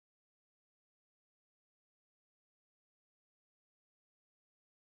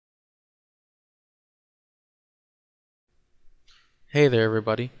Hey there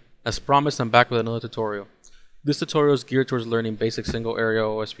everybody, as promised I'm back with another tutorial. This tutorial is geared towards learning basic single area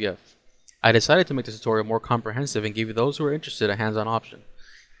OSPF. I decided to make this tutorial more comprehensive and give you those who are interested a hands-on option.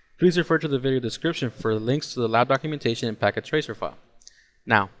 Please refer to the video description for links to the lab documentation and packet tracer file.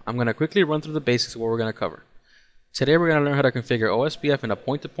 Now, I'm going to quickly run through the basics of what we're going to cover. Today we're going to learn how to configure OSPF in a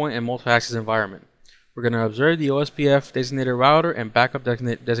point-to-point and multi-access environment. We're going to observe the OSPF designated router and backup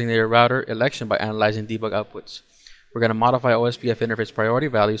designated router election by analyzing debug outputs. We're going to modify OSPF interface priority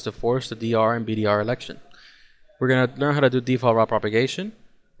values to force the DR and BDR election. We're going to learn how to do default route propagation.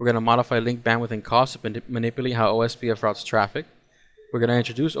 We're going to modify link bandwidth and cost to manipulate how OSPF routes traffic. We're going to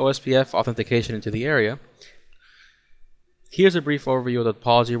introduce OSPF authentication into the area. Here's a brief overview of the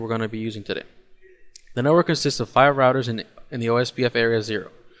topology we're going to be using today. The network consists of 5 routers in the OSPF area 0.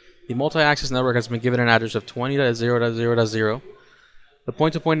 The multi-access network has been given an address of 20.0.0.0. The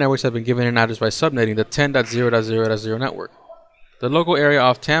point-to-point networks have been given an address by subnetting the 10.0.0.0 network. The local area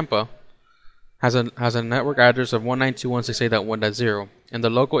off Tampa has a network address of 192.168.1.0, and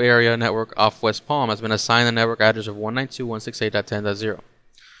the local area network off West Palm has been assigned a network address of 192.168.10.0.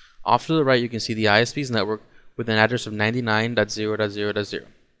 Off to the right you can see the ISP's network with an address of 99.0.0.0.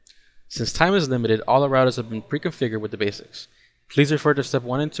 Since time is limited, all the routers have been pre-configured with the basics. Please refer to step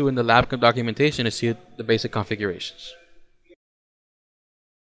 1 and 2 in the lab documentation to see the basic configurations.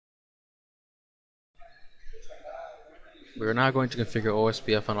 We are now going to configure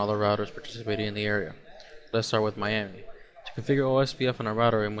OSPF on all the routers participating in the area. Let's start with Miami. To configure OSPF on a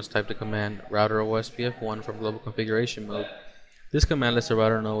router, we must type the command router OSPF1 from global configuration mode. This command lets the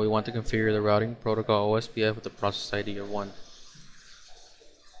router know we want to configure the routing protocol OSPF with the process ID of 1.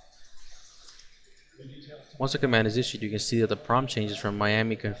 Once the command is issued, you can see that the prompt changes from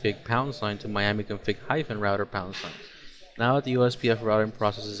Miami config # to Miami config -router #. Now that the OSPF routing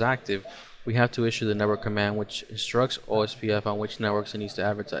process is active, we have to issue the network command which instructs OSPF on which networks it needs to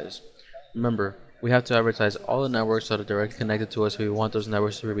advertise. Remember, we have to advertise all the networks that are directly connected to us if we want those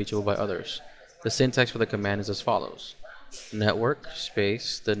networks to be reachable by others. The syntax for the command is as follows: network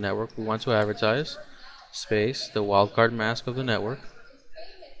space the network we want to advertise space the wildcard mask of the network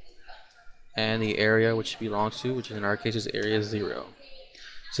and the area which it belongs to, which in our case is area 0.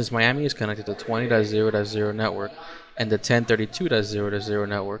 Since Miami is connected to 20.0.0 network and the 10.32.0.0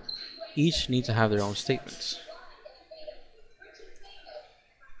 network, each need to have their own statements.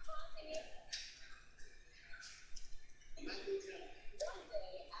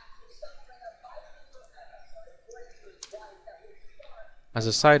 As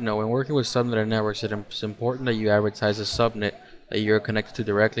a side note, when working with subnetted networks, it's important that you advertise the subnet that you are connected to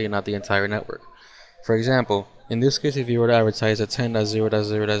directly and not the entire network. For example, in this case, if you were to advertise the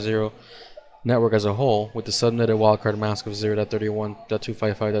 10.0.0.0 network as a whole with the subnetted wildcard mask of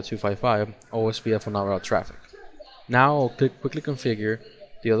 0.31.255.255, OSPF will not route traffic. Now I'll quickly configure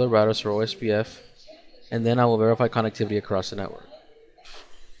the other routers for OSPF, and then I will verify connectivity across the network.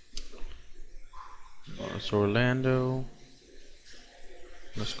 So Orlando.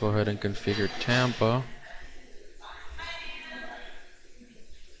 Let's go ahead and configure Tampa.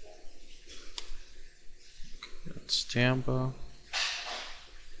 That's Tampa.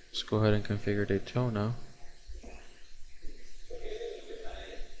 Let's go ahead and configure Daytona.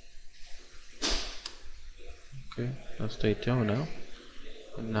 Okay, that's Daytona.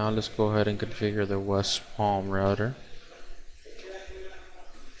 And now let's go ahead and configure the West Palm router.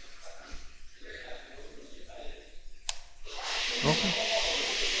 Okay.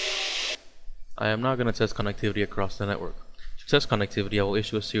 I am now going to test connectivity across the network. To test connectivity, I will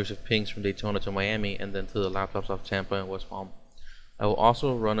issue a series of pings from Daytona to Miami and then to the laptops of Tampa and West Palm. I will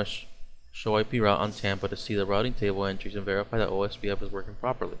also run a show IP route on Tampa to see the routing table entries and verify that OSPF is working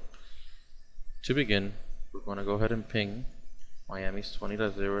properly. To begin, we're going to go ahead and ping Miami's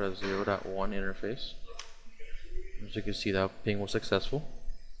 20.0.0.1 interface. As you can see, that ping was successful.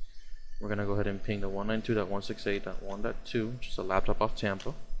 We're going to go ahead and ping the 192.168.1.2, which is a laptop off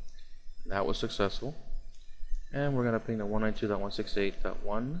Tampa. That was successful. And we're going to ping the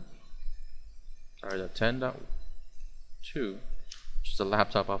 10.2, which is a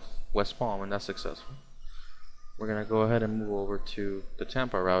laptop off West Palm, and that's successful. We're going to go ahead and move over to the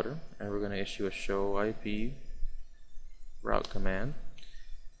Tampa router, and we're going to issue a show IP route command.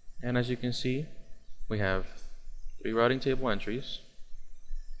 And as you can see, we have 3 routing table entries,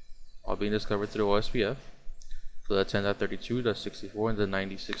 all being discovered through OSPF. For the 10.32, the 64, and the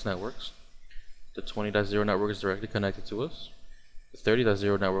 96 networks. The 20.0 network is directly connected to us. The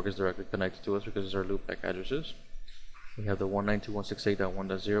 30.0 network is directly connected to us because these are loopback addresses. We have the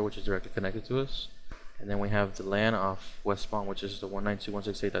 192.168.1.0, which is directly connected to us. And then we have the LAN off West Palm, which is the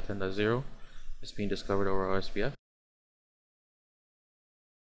 192.168.10.0. It's being discovered over OSPF.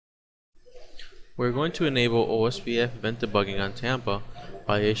 We're going to enable OSPF event debugging on Tampa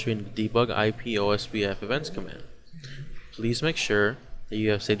by issuing the debug IP OSPF events command. Please make sure that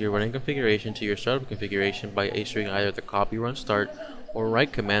you have set your running configuration to your startup configuration by issuing either the copy run start or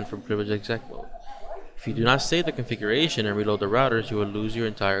write command from privileged exec mode. If you do not save the configuration and reload the routers, you will lose your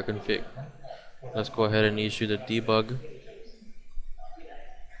entire config. Let's go ahead and issue the debug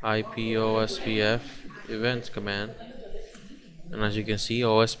IP OSPF events command. And as you can see,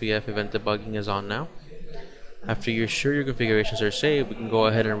 OSPF event debugging is on now. After you're sure your configurations are saved, we can go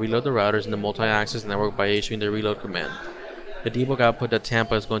ahead and reload the routers in the multi-access network by issuing the reload command. The debug output that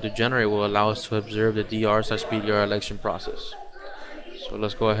Tampa is going to generate will allow us to observe the DR/BDR election process. So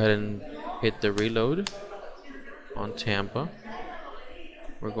let's go ahead and hit the reload on Tampa.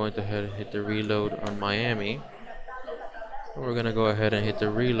 We're going to hit the reload on Miami. And we're going to go ahead and hit the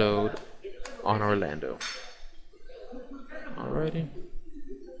reload on Orlando. Alrighty.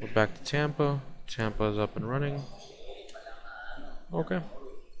 We're back to Tampa. Tampa is up and running. Okay.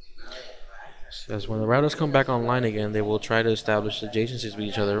 Says when the routers come back online again, they will try to establish adjacencies with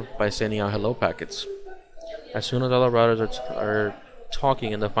each other by sending out hello packets. As soon as all the routers are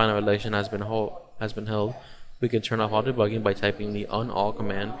talking and the final election has been held, we can turn off all debugging by typing the unall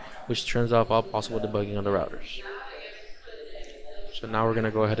command, which turns off all possible debugging on the routers. So now we're going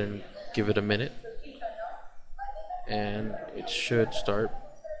to go ahead and give it a minute, and it should start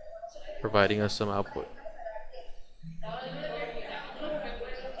providing us some output.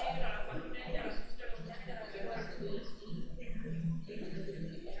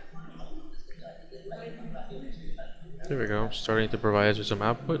 There we go, starting to provide us with some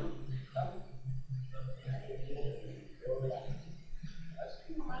output.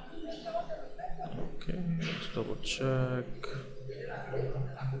 Okay, let's double check.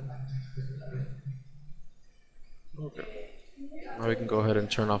 Okay, now we can go ahead and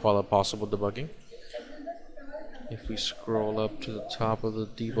turn off all the possible debugging. If we scroll up to the top of the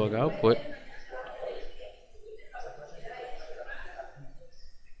debug output,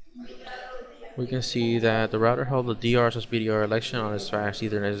 we can see that the router held the DR/BDR election on its fast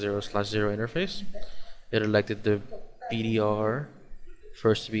Ethernet 0/0 interface. It elected the BDR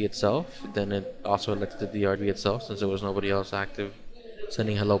first to be itself, then it also elected the DR to be itself since there was nobody else active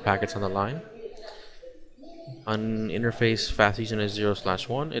sending hello packets on the line. On interface fast Ethernet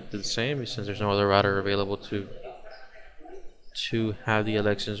 0/1, it did the same since there's no other router available to have the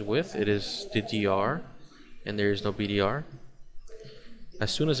elections with. It is the DR and there is no BDR.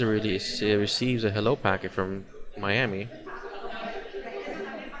 As soon as it receives a hello packet from Miami,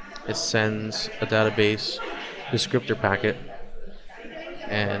 it sends a database descriptor packet,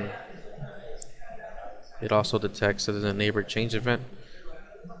 and it also detects that there's a neighbor change event,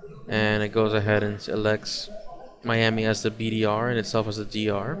 and it goes ahead and selects Miami as the BDR and itself as the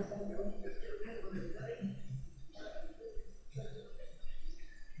DR.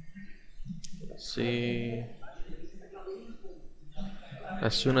 Let's see.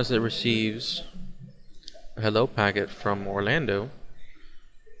 As soon as it receives a hello packet from Orlando,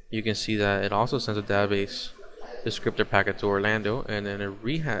 you can see that it also sends a database descriptor packet to Orlando, and then it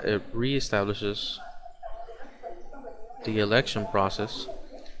reestablishes the election process.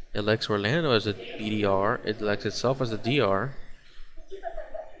 It elects Orlando as a BDR, it elects itself as a DR,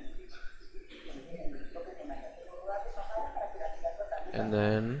 and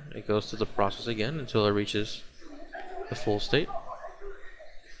then it goes through the process again until it reaches the full state.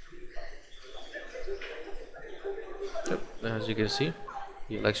 Yep. As you can see,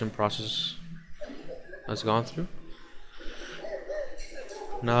 the election process has gone through.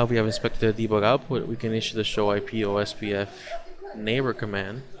 Now if we have inspected the debug output, we can issue the show IP OSPF neighbor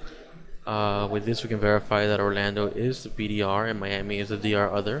command. With this we can verify that Orlando is the BDR and Miami is the DR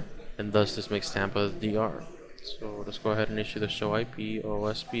other, and thus this makes Tampa the DR. So let's go ahead and issue the show IP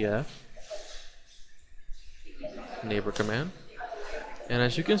OSPF neighbor command. And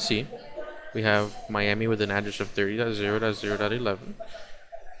as you can see, we have Miami with an address of 30.0.0.11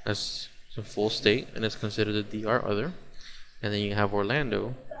 as a full state and it's considered a DR other. And then you have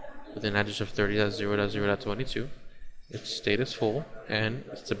Orlando with an address of 30.0.0.22. Its state is full and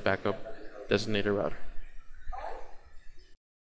it's the backup designated router.